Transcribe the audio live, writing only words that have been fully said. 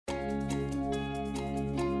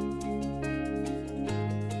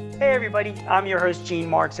Hey everybody, I'm your host Gene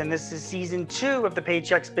Marks, and this is season 2 of the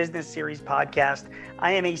Paychex Business Series podcast.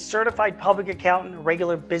 I am a certified public accountant,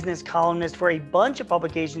 regular business columnist for a bunch of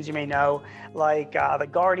publications you may know, like The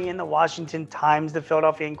Guardian, The Washington Times, The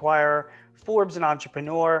Philadelphia Inquirer, Forbes, and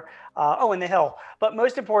Entrepreneur, and The Hill. But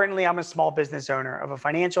most importantly, I'm a small business owner of a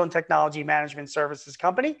financial and technology management services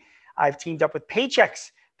company. I've teamed up with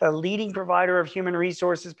Paychex, the leading provider of human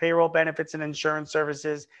resources, payroll, benefits, and insurance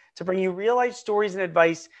services, to bring you real-life stories and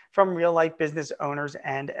advice from real-life business owners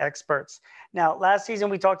and experts. Now, last season,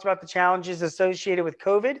 we talked about the challenges associated with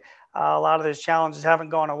COVID. A lot of those challenges haven't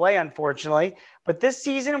gone away, unfortunately. But this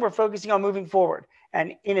season, we're focusing on moving forward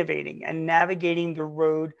and innovating and navigating the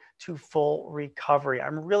road to full recovery.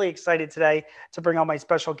 I'm really excited today to bring on my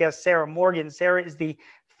special guest, Sarah Morgan. Sarah is the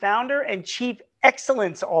founder and chief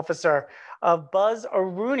excellence officer of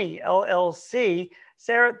Buzzaruni LLC.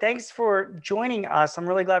 Sarah, thanks for joining us. I'm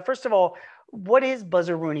really glad. First of all, what is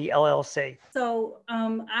Buzzaruni LLC? So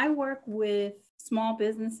I work with small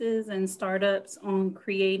businesses and startups on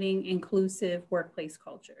creating inclusive workplace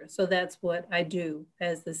culture. So that's what I do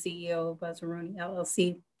as the CEO of Buzzaruni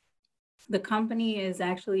LLC. The company is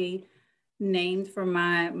actually named for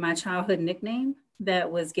my childhood nickname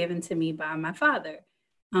that was given to me by my father.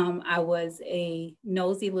 I was a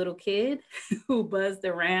nosy little kid who buzzed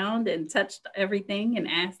around and touched everything and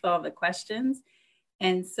asked all the questions.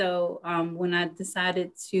 And so when I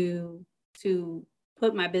decided to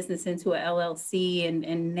put my business into a LLC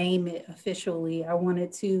and name it officially, I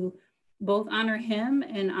wanted to both honor him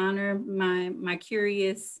and honor my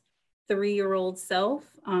curious 3-year-old self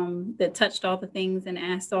that touched all the things and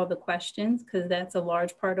asked all the questions, because that's a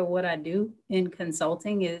large part of what I do in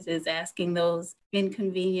consulting is asking those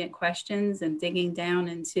inconvenient questions and digging down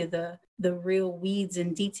into the real weeds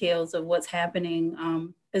and details of what's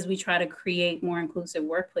happening as we try to create more inclusive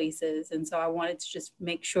workplaces. And so I wanted to just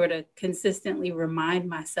make sure to consistently remind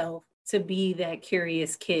myself to be that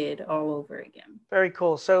curious kid all over again. Very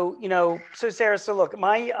cool. So, Sarah, look,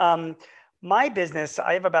 my business,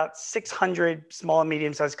 I have about 600 small and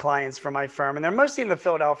medium-sized clients for my firm, and they're mostly in the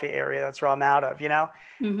Philadelphia area. That's where I'm out of,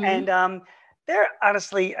 Mm-hmm. And they're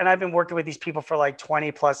honestly, and I've been working with these people for like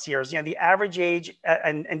 20 plus years. The average age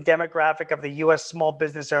and demographic of the U.S. small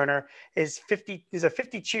business owner is a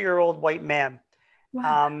 52-year-old white man.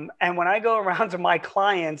 Wow. And when I go around to my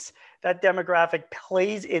clients, that demographic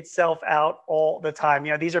plays itself out all the time.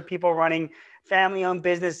 These are people running family-owned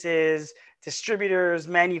businesses, distributors,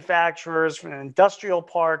 manufacturers, from industrial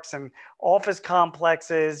parks and office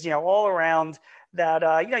complexes, all around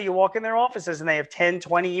that. You walk in their offices and they have 10,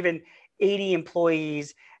 20, even 80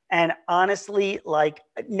 employees, and honestly, like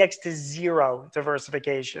next to zero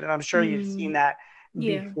diversification. And I'm sure you've seen that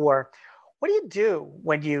Yeah. before. What do you do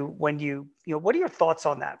when you what are your thoughts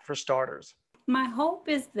on that, for starters? My hope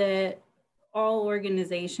is that all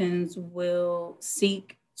organizations will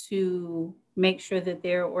seek to make sure that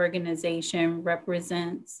their organization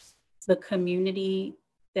represents the community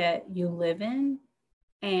that you live in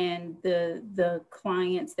and the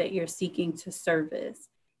clients that you're seeking to service.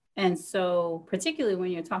 And so, particularly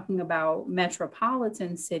when you're talking about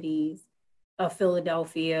metropolitan cities, a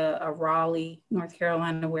Philadelphia, a Raleigh, North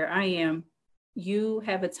Carolina, where I am, you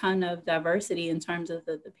have a ton of diversity in terms of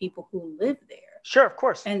the people who live there. Sure, of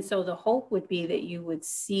course. And so the hope would be that you would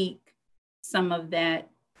seek some of that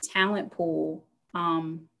talent pool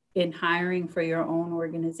in hiring for your own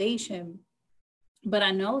organization. But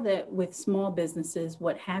I know that with small businesses,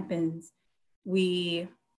 what happens, we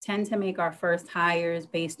tend to make our first hires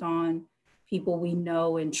based on people we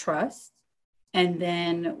know and trust. And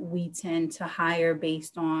then we tend to hire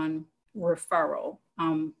based on referral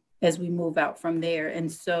as we move out from there.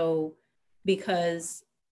 And so because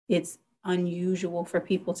it's unusual for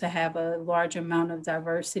people to have a large amount of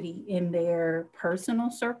diversity in their personal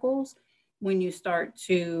circles, when you start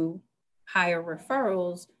to hire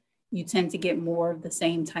referrals, you tend to get more of the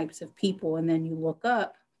same types of people. And then you look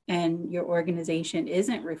up and your organization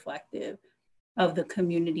isn't reflective of the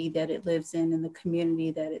community that it lives in and the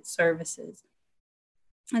community that it services.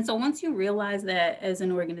 And so once you realize that as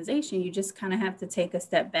an organization, you just kind of have to take a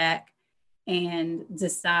step back and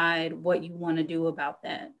decide what you want to do about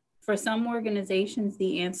that. For some organizations,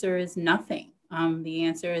 the answer is nothing. The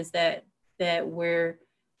answer is that we're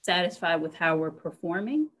satisfied with how we're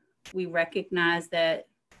performing. We recognize that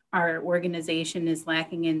our organization is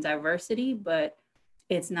lacking in diversity, but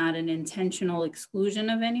it's not an intentional exclusion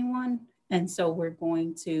of anyone. And so we're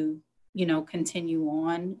going to, continue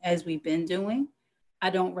on as we've been doing. I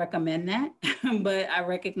don't recommend that, but I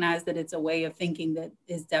recognize that it's a way of thinking that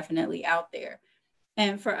is definitely out there.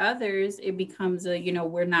 And for others, it becomes a,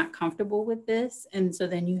 we're not comfortable with this. And so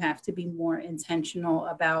then you have to be more intentional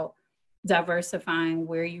about diversifying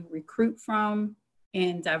where you recruit from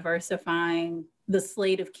and diversifying the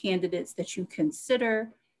slate of candidates that you consider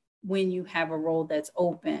when you have a role that's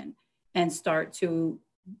open, and start to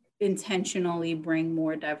intentionally bring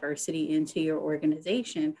more diversity into your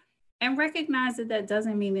organization, and recognize that that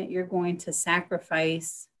doesn't mean that you're going to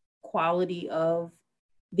sacrifice quality of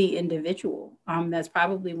the individual. That's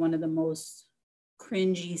probably one of the most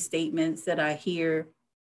cringy statements that I hear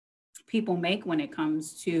people make when it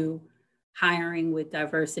comes to hiring with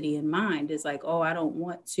diversity in mind, is like, oh, I don't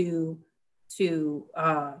want to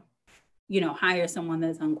hire someone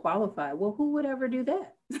that's unqualified. Well, who would ever do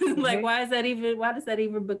that? Like, why does that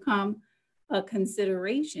even become a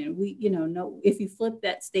consideration? No, if you flip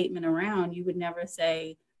that statement around, you would never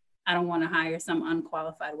say, I don't want to hire some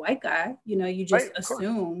unqualified white guy. You just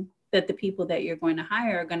assume that the people that you're going to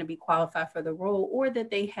hire are going to be qualified for the role, or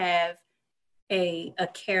that they have a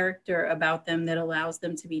character about them that allows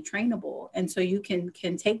them to be trainable. And so you can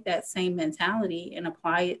take that same mentality and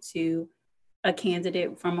apply it to a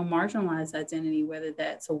candidate from a marginalized identity, whether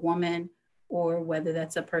that's a woman or whether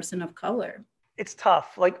that's a person of color. It's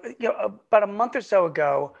tough. Like, about a month or so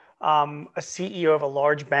ago, a CEO of a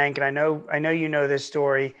large bank, and I know you know this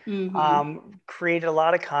story, created a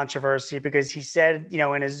lot of controversy because he said,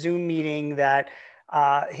 in a Zoom meeting that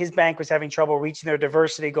his bank was having trouble reaching their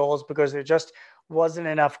diversity goals because there just wasn't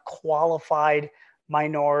enough qualified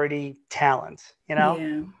minority talent.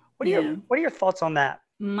 Yeah. What are your thoughts on that?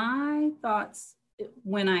 My thoughts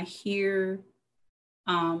when I hear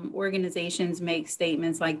organizations make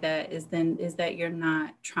statements like that is that you're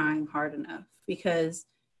not trying hard enough, because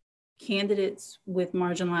candidates with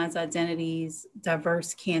marginalized identities,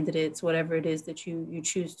 diverse candidates, whatever it is that you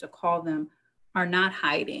choose to call them, are not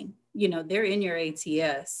hiding. They're in your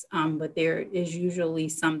ATS, but there is usually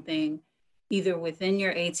something either within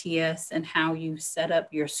your ATS and how you set up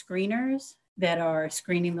your screeners that are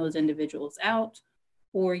screening those individuals out,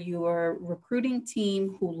 or your recruiting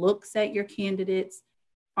team who looks at your candidates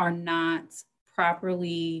are not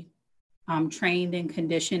properly trained and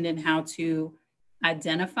conditioned in how to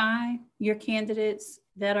identify your candidates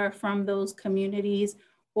that are from those communities,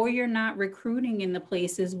 or you're not recruiting in the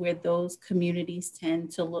places where those communities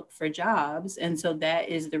tend to look for jobs. And so that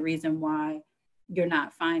is the reason why you're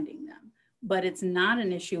not finding them. But it's not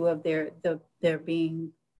an issue of there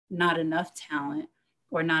being not enough talent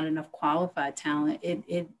or not enough qualified talent.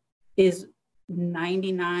 It is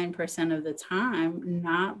 99% of the time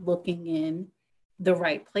not looking in the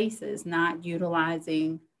right places, not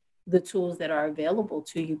utilizing the tools that are available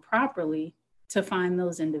to you properly to find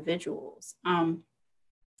those individuals.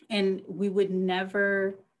 And we would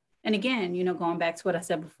never, and again, going back to what I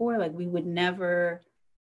said before, like, we would never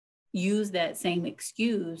use that same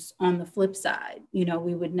excuse on the flip side. We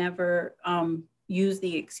would never use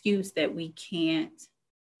the excuse that we can't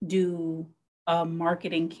do a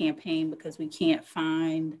marketing campaign because we can't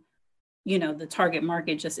find, the target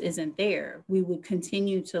market just isn't there. We would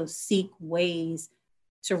continue to seek ways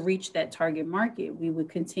to reach that target market. We would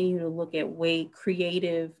continue to look at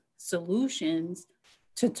creative solutions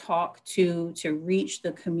to talk to reach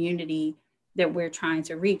the community that we're trying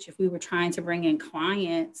to reach. If we were trying to bring in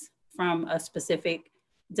clients from a specific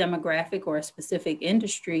demographic or a specific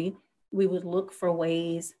industry, we would look for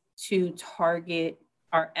ways to target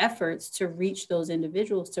our efforts to reach those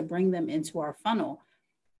individuals, to bring them into our funnel.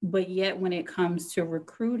 But yet when it comes to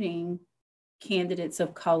recruiting candidates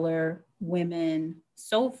of color, women,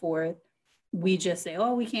 so forth, we just say,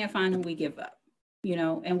 oh, we can't find them, we give up,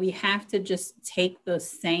 and we have to just take the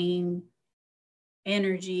same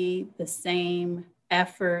energy, the same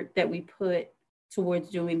effort that we put towards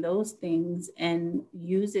doing those things and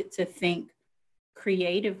use it to think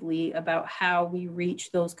creatively about how we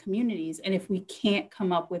reach those communities. And if we can't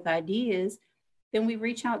come up with ideas, then we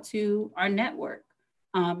reach out to our network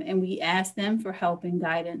and we ask them for help and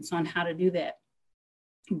guidance on how to do that.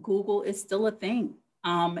 Google is still a thing.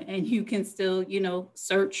 And you can still,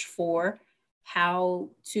 search for how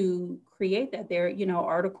to create that. There,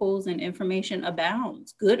 articles and information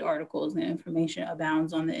abounds, good articles and information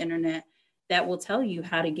abounds on the internet that will tell you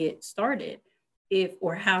how to get started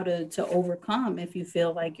or how to overcome if you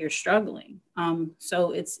feel like you're struggling.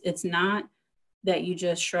 So it's not that you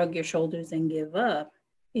just shrug your shoulders and give up.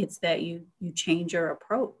 It's that you change your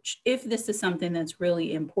approach if this is something that's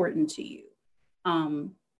really important to you.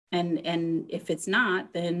 And if it's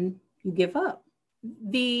not, then you give up.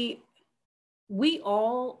 We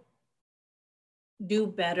all do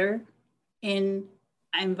better in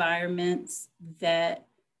environments that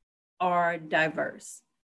are diverse.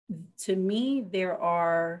 To me, there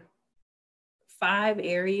are 5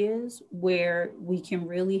 areas where we can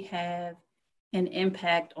really have an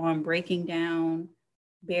impact on breaking down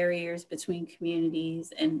barriers between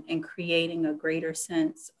communities and creating a greater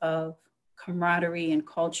sense of camaraderie and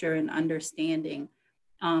culture and understanding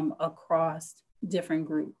across different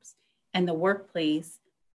groups. And the workplace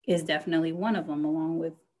is definitely one of them, along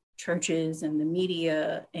with churches and the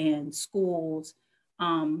media and schools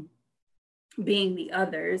being the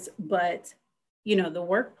others. But, the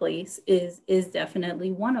workplace is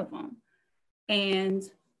definitely one of them. And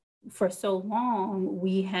for so long,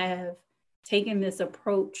 we have taken this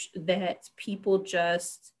approach that people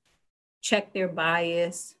just check their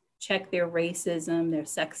bias, check their racism, their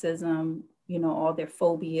sexism, all their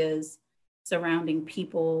phobias surrounding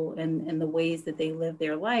people and the ways that they live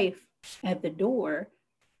their life at the door,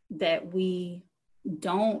 that we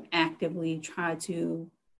don't actively try to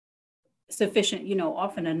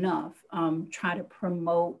often enough, try to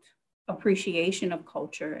promote appreciation of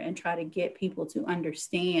culture and try to get people to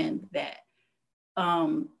understand that.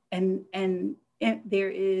 And there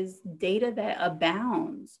is data that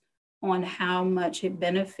abounds on how much it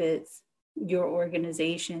benefits your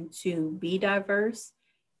organization to be diverse,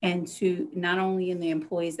 and to not only in the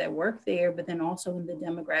employees that work there, but then also in the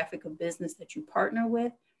demographic of business that you partner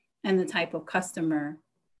with and the type of customer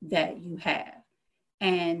that you have.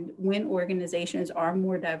 And when organizations are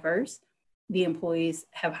more diverse, the employees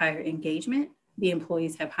have higher engagement, the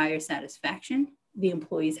employees have higher satisfaction, the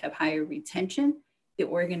employees have higher retention, the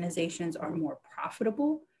organizations are more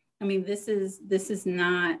profitable. I mean, this is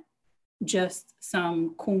not just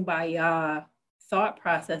some kumbaya thought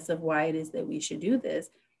process of why it is that we should do this.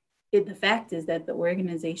 The fact is that the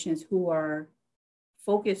organizations who are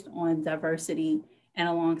focused on diversity and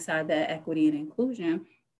alongside that equity and inclusion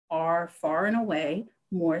are far and away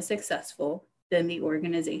more successful than the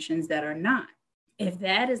organizations that are not. If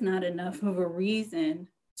that is not enough of a reason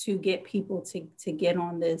to get people to get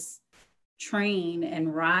on this train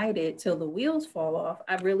and ride it till the wheels fall off,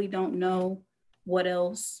 I really don't know what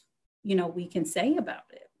else, we can say about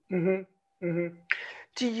it. Mm-hmm. Mm-hmm.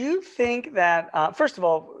 Do you think that, first of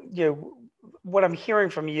all, what I'm hearing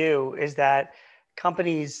from you is that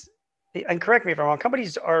companies, and correct me if I'm wrong,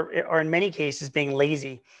 companies are in many cases being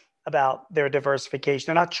lazy about their diversification.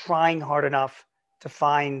 They're not trying hard enough to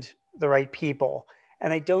find the right people,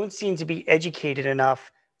 and they don't seem to be educated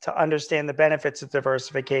enough to understand the benefits of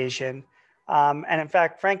diversification. And in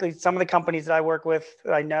fact, frankly, some of the companies that I work with,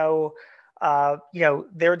 I know,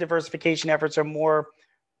 their diversification efforts are more,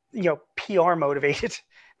 PR motivated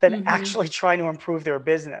than Mm-hmm. actually trying to improve their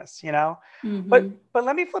business, Mm-hmm. But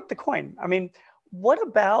let me flip the coin. I mean, what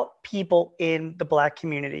about people in the Black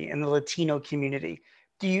community and the Latino community?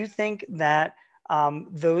 Do you think that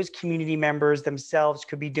those community members themselves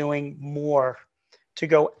could be doing more to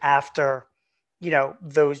go after,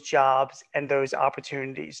 those jobs and those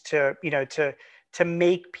opportunities to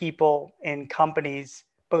make people in companies,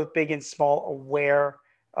 both big and small, aware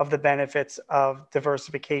of the benefits of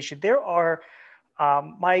diversification? There are,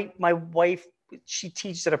 my wife, she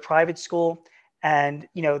teaches at a private school, and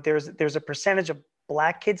there's a percentage of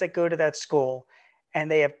Black kids that go to that school, and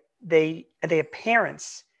they have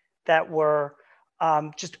parents that were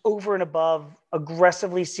just over and above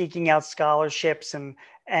aggressively seeking out scholarships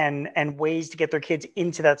and ways to get their kids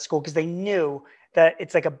into that school, because they knew that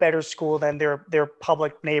it's like a better school than their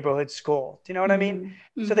public neighborhood school. Do you know what I mean?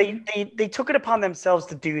 Mm-hmm. So they took it upon themselves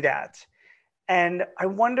to do that. And I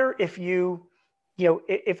wonder if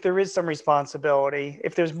if there is some responsibility,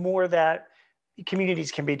 if there's more that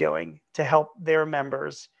communities can be doing to help their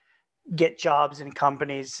members get jobs in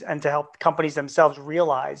companies and to help companies themselves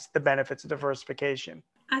realize the benefits of diversification.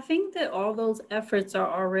 I think that all those efforts are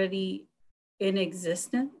already in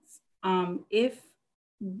existence. If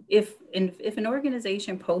an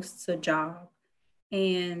organization posts a job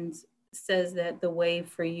and says that the way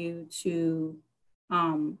for you to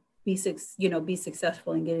be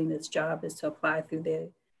successful in getting this job is to apply through the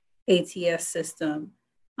ATS system,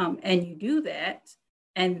 and you do that,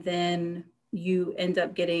 and then you end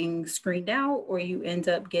up getting screened out, or you end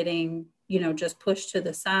up getting, just pushed to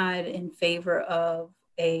the side in favor of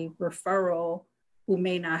a referral who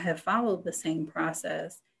may not have followed the same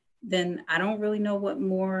process, then I don't really know what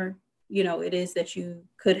more, it is that you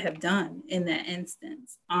could have done in that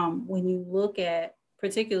instance. When you look at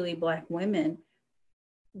particularly Black women,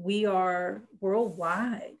 we are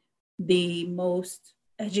worldwide the most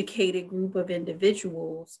educated group of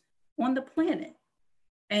individuals on the planet.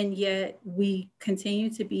 And yet we continue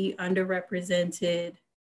to be underrepresented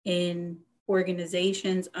in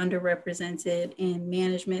organizations underrepresented in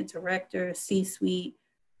management, director, C-suite,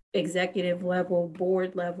 executive level,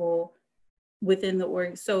 board level within the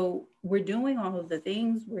org. So we're doing all of the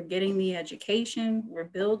things, we're getting the education, we're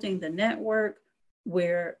building the network,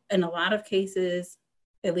 where in a lot of cases,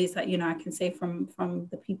 at least I can say from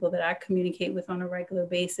the people that I communicate with on a regular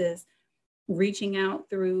basis, reaching out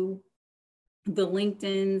through the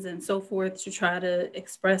LinkedIns and so forth to try to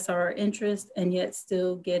express our interest and yet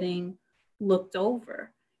still getting looked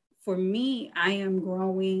over. For me, I am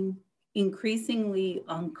growing increasingly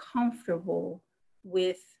uncomfortable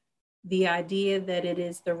with the idea that it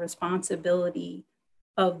is the responsibility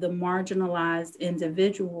of the marginalized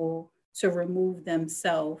individual to remove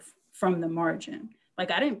themselves from the margin.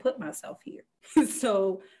 Like, I didn't put myself here.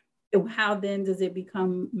 So how then does it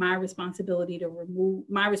become my responsibility to remove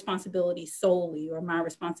my responsibility solely, or my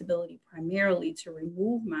responsibility primarily to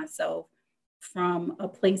remove myself from a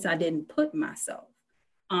place I didn't put myself?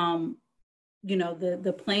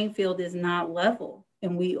 The playing field is not level,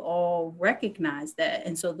 and we all recognize that.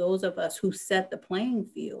 And so those of us who set the playing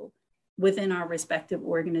field within our respective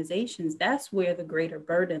organizations, that's where the greater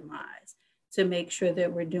burden lies, to make sure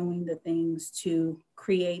that we're doing the things to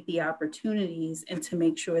create the opportunities and to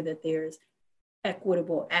make sure that there's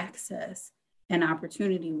equitable access and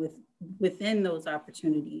opportunity within those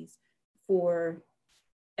opportunities for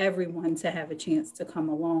everyone to have a chance to come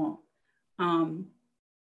along.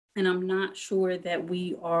 And I'm not sure that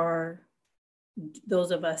we are,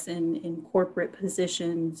 those of us in corporate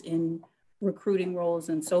positions, in recruiting roles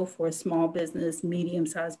and so forth, small business,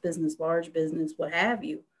 medium-sized business, large business, what have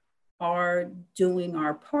you, are doing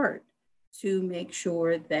our part to make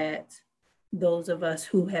sure that those of us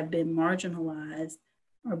who have been marginalized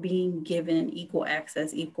are being given equal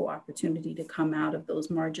access, equal opportunity to come out of those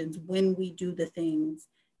margins when we do the things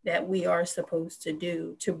that we are supposed to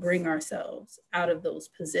do to bring ourselves out of those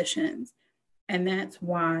positions. And that's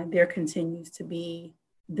why there continues to be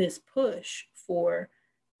this push for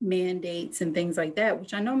mandates and things like that,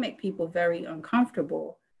 which I know make people very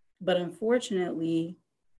uncomfortable. But unfortunately,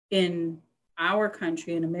 in our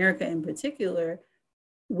country, in America in particular,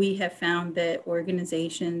 we have found that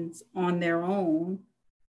organizations on their own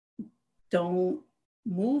don't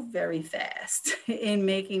move very fast in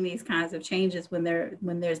making these kinds of changes when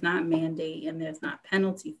there's not mandate and there's not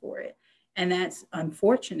penalty for it. And that's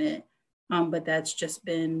unfortunate, but that's just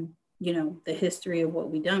been, the history of what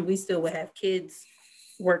we've done. We still would have kids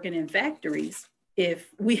working in factories if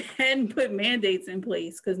we hadn't put mandates in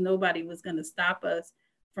place, because nobody was going to stop us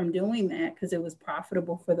from doing that, because it was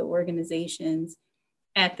profitable for the organizations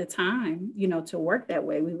at the time, to work that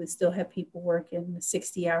way. We would still have people working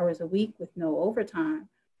 60 hours a week with no overtime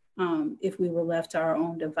if we were left to our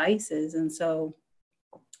own devices. And so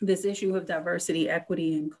this issue of diversity,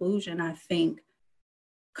 equity, inclusion, I think,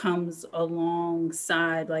 comes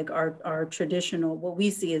alongside like our traditional, what we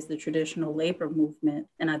see as the traditional labor movement.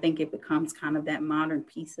 And I think it becomes kind of that modern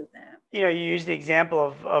piece of that. You use the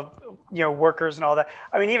example of workers and all that.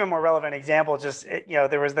 I mean, even more relevant example, just,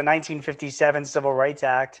 there was the 1957 Civil Rights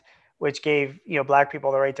Act, which gave, Black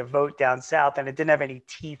people the right to vote down South, and it didn't have any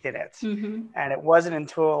teeth in it. Mm-hmm. And it wasn't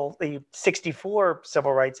until the 64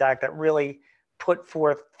 Civil Rights Act that really put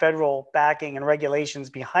forth federal backing and regulations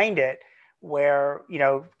behind it, where,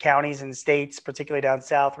 counties and states, particularly down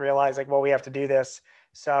South, realized like, well, we have to do this.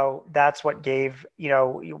 So that's what gave,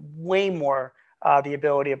 way more the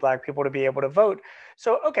ability of Black people to be able to vote.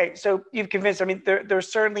 So, okay, so you've convinced, I mean, there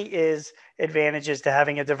certainly is advantages to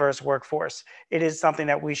having a diverse workforce. It is something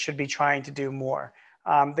that we should be trying to do more.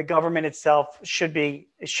 The government itself should be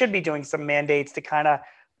doing some mandates to kind of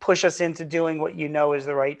push us into doing what is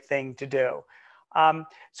the right thing to do.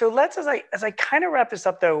 So let's, as I kind of wrap this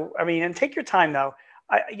up though, I mean, and take your time though,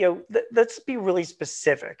 let's be really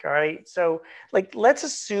specific. All right. So like, let's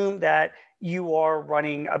assume that you are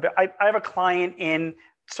running I have a client in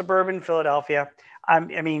suburban Philadelphia. I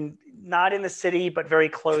mean, not in the city, but very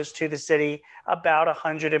close to the city, about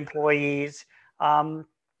 100 employees, other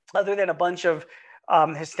than a bunch of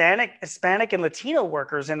Hispanic and Latino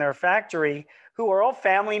workers in their factory who are all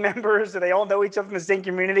family members, and they all know each other in the same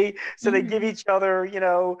community. So they give each other,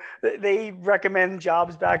 they recommend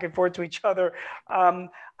jobs back and forth to each other.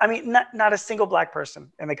 I mean, not a single Black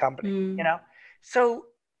person in the company, So,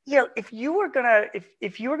 if you were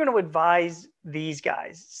gonna advise these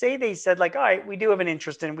guys, say they said like, all right, we do have an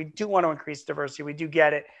interest in, we do want to increase diversity, we do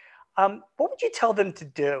get it. What would you tell them to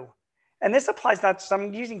do? And this applies not to,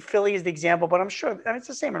 I'm using Philly as the example, but I'm sure it's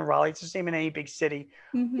the same in Raleigh. It's the same in any big city.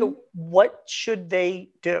 Mm-hmm. What should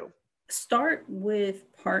they do? Start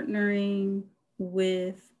with partnering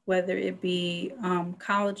with whether it be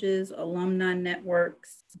colleges, alumni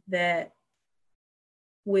networks that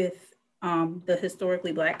with the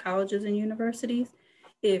historically Black colleges and universities,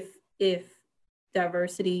 if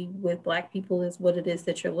diversity with Black people is what it is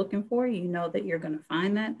that you're looking for, you know that you're going to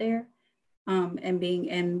find that there.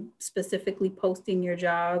 And specifically posting your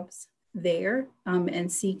jobs there,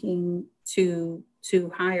 and seeking to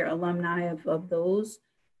hire alumni of those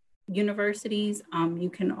universities. You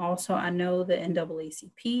can also, I know the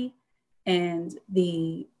NAACP and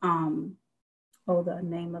the the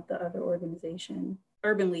name of the other organization,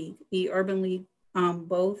 Urban League. The Urban League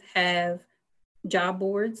both have job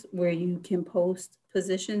boards where you can post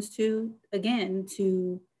positions to, again,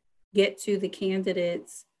 to get to the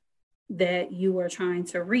candidates that you are trying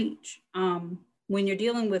to reach. When you're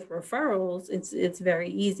dealing with referrals, it's very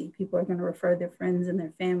easy. People are going to refer their friends and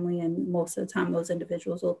their family, and most of the time those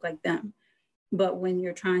individuals look like them. But when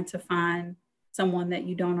you're trying to find someone that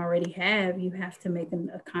you don't already have, you have to make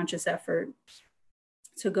a conscious effort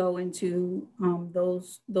to go into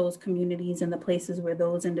those communities and the places where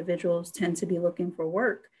those individuals tend to be looking for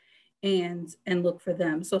work, and look for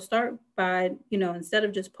them. So start by, instead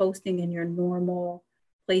of just posting in your normal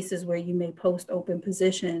places where you may post open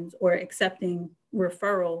positions or accepting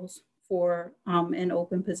referrals for an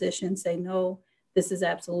open position, say, no, this is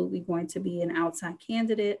absolutely going to be an outside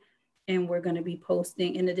candidate. And we're going to be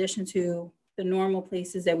posting, in addition to the normal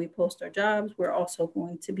places that we post our jobs, we're also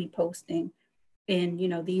going to be posting in,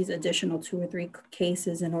 these additional 2 or 3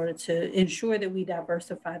 cases in order to ensure that we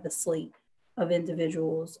diversify the slate of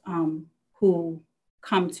individuals who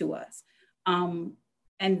come to us.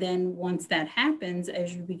 And then once that happens,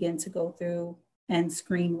 as you begin to go through and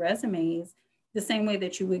screen resumes, the same way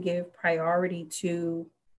that you would give priority to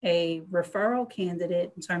a referral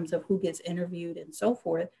candidate in terms of who gets interviewed and so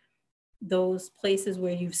forth, those places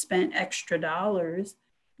where you've spent extra dollars,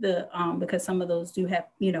 because some of those do have,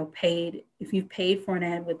 paid, if you've paid for an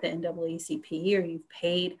ad with the NAACP, or you've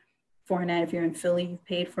paid for an ad, if you're in Philly, you've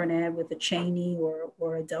paid for an ad with a Cheney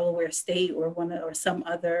or a Delaware State or some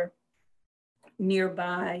other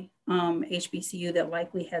nearby HBCU that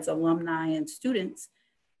likely has alumni and students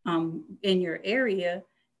in your area,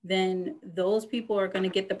 then those people are going to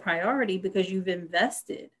get the priority because you've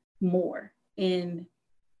invested more in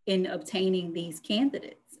obtaining these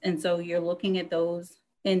candidates. And so you're looking at those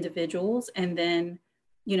individuals and then,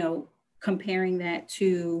 comparing that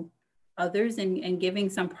to others and giving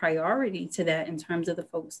some priority to that in terms of the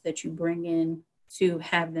folks that you bring in to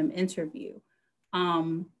have them interview.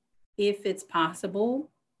 If it's possible,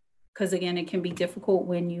 because again, it can be difficult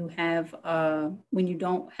when you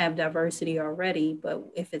don't have diversity already, but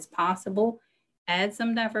if it's possible, add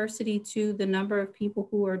some diversity to the number of people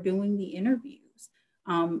who are doing the interviews,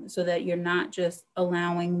 so that you're not just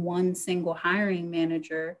allowing one single hiring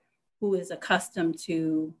manager who is accustomed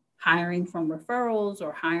to hiring from referrals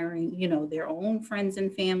or hiring, their own friends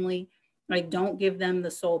and family. Like, don't give them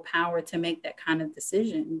the sole power to make that kind of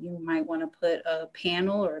decision. You might want to put a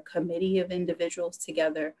panel or a committee of individuals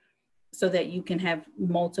together so that you can have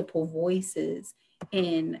multiple voices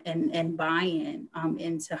and buy-in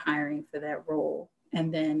into hiring for that role.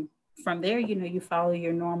 And then from there, you follow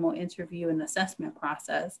your normal interview and assessment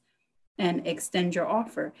process and extend your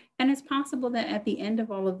offer. And it's possible that at the end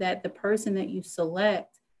of all of that, the person that you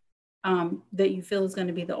select that you feel is going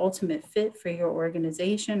to be the ultimate fit for your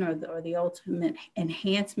organization or the ultimate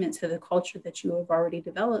enhancement to the culture that you have already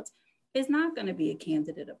developed is not going to be a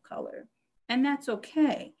candidate of color. And that's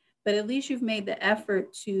okay. But at least you've made the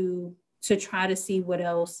effort to try to see what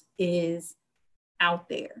else is out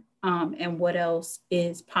there and what else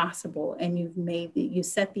is possible. And you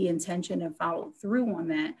set the intention and followed through on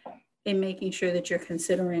that in making sure that you're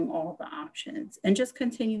considering all the options, and just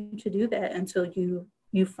continue to do that until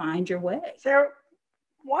you find your way. Sarah,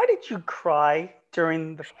 why did you cry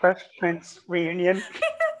during the Fresh Prince reunion?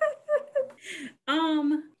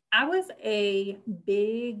 I was a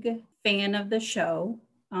big fan of the show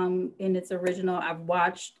in its original. I've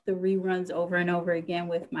watched the reruns over and over again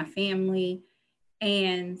with my family,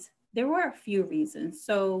 and there were a few reasons.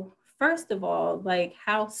 So first of all, like,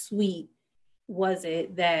 how sweet was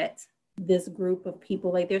it that this group of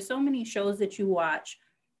people, like, there's so many shows that you watch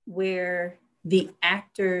where the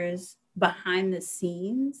actors behind the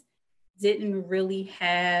scenes didn't really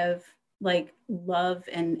have like love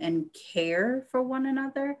and care for one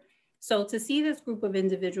another. So to see this group of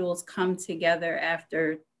individuals come together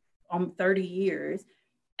after 30 years,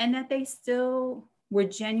 and that they still were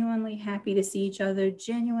genuinely happy to see each other,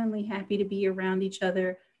 genuinely happy to be around each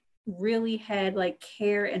other, really had like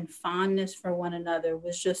care and fondness for one another,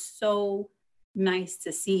 was just so nice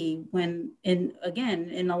to see when, in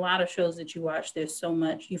a lot of shows that you watch, there's so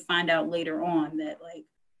much, you find out later on that like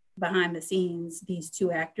behind the scenes, these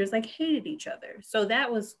two actors like hated each other. So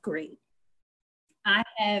that was great.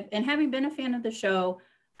 And having been a fan of the show,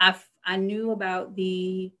 I knew about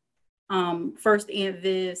the first Aunt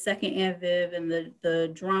Viv, second Aunt Viv, and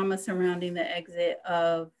the drama surrounding the exit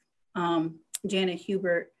of Janet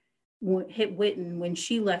Hubert hit Witten when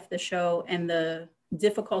she left the show, and the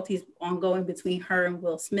difficulties ongoing between her and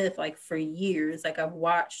Will Smith, like for years. Like I've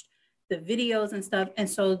watched the videos and stuff. And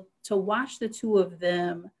so to watch the two of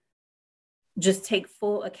them just take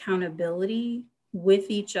full accountability with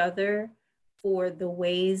each other for the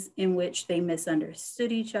ways in which they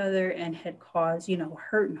misunderstood each other and had caused,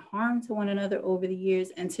 hurt and harm to one another over the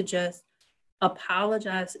years, and to just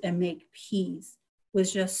apologize and make peace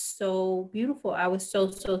was just so beautiful. I was so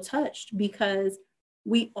touched, because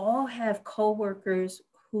we all have coworkers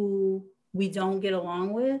who we don't get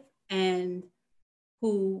along with, and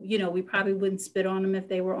who, we probably wouldn't spit on them if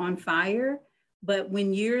they were on fire. But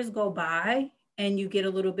when years go by and you get a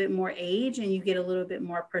little bit more age and you get a little bit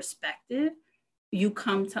more perspective, you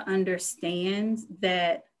come to understand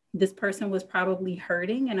that this person was probably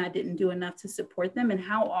hurting and I didn't do enough to support them. And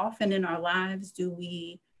how often in our lives do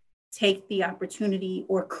we take the opportunity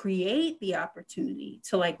or create the opportunity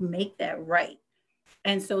to like make that right?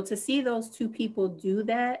 And so to see those two people do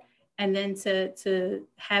that, and then to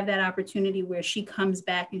have that opportunity where she comes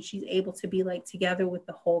back and she's able to be like together with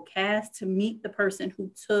the whole cast, to meet the person who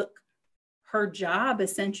took her job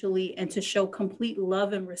essentially, and to show complete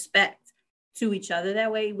love and respect to each other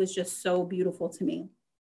that way, was just so beautiful to me.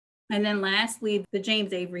 And then lastly, the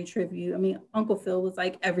James Avery tribute. I mean, Uncle Phil was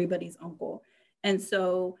like everybody's uncle. And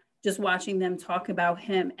so just watching them talk about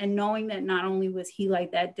him and knowing that not only was he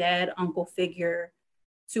like that dad uncle figure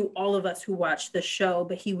to all of us who watched the show,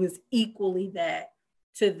 but he was equally that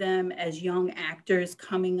to them as young actors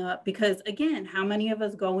coming up. Because again, how many of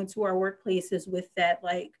us go into our workplaces with that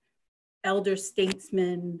like elder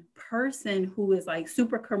statesman person who is like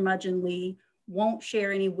super curmudgeonly, won't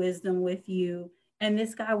share any wisdom with you? And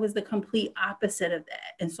this guy was the complete opposite of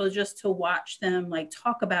that. And so just to watch them like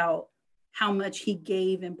talk about how much he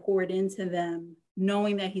gave and poured into them,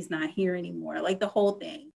 knowing that he's not here anymore, like the whole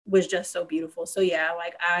thing was just so beautiful. So yeah,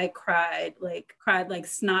 like I cried like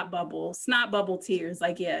snot bubble tears.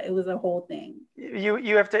 Like, yeah, it was a whole thing.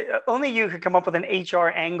 You have to, only you could come up with an HR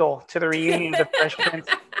angle to the reunion of the Fresh Prince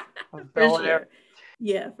of Bel-Air.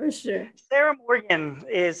 Yeah, for sure. Sarah Morgan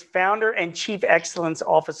is founder and chief excellence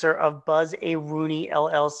officer of Buzz A. Rooney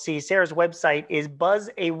LLC. Sarah's website is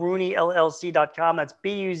buzzarooneyllc.com. That's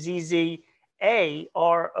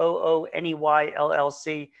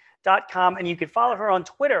BUZZAROONEYLLC.com. And you can follow her on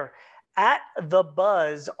Twitter at The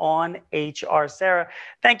Buzz on HR. Sarah,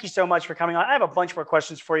 thank you so much for coming on. I have a bunch more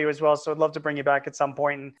questions for you as well, so I'd love to bring you back at some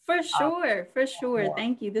point. For sure.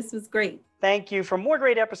 Thank you. This was great. Thank you. For more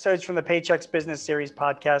great episodes from the Paychex Business Series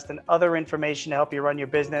podcast and other information to help you run your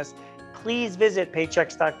business, please visit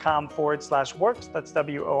paychex.com/works. That's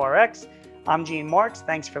WORX. I'm Gene Marks.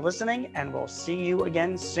 Thanks for listening, and we'll see you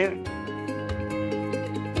again soon.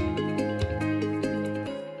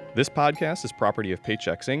 This podcast is property of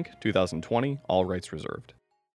Paychex Inc., 2020, all rights reserved.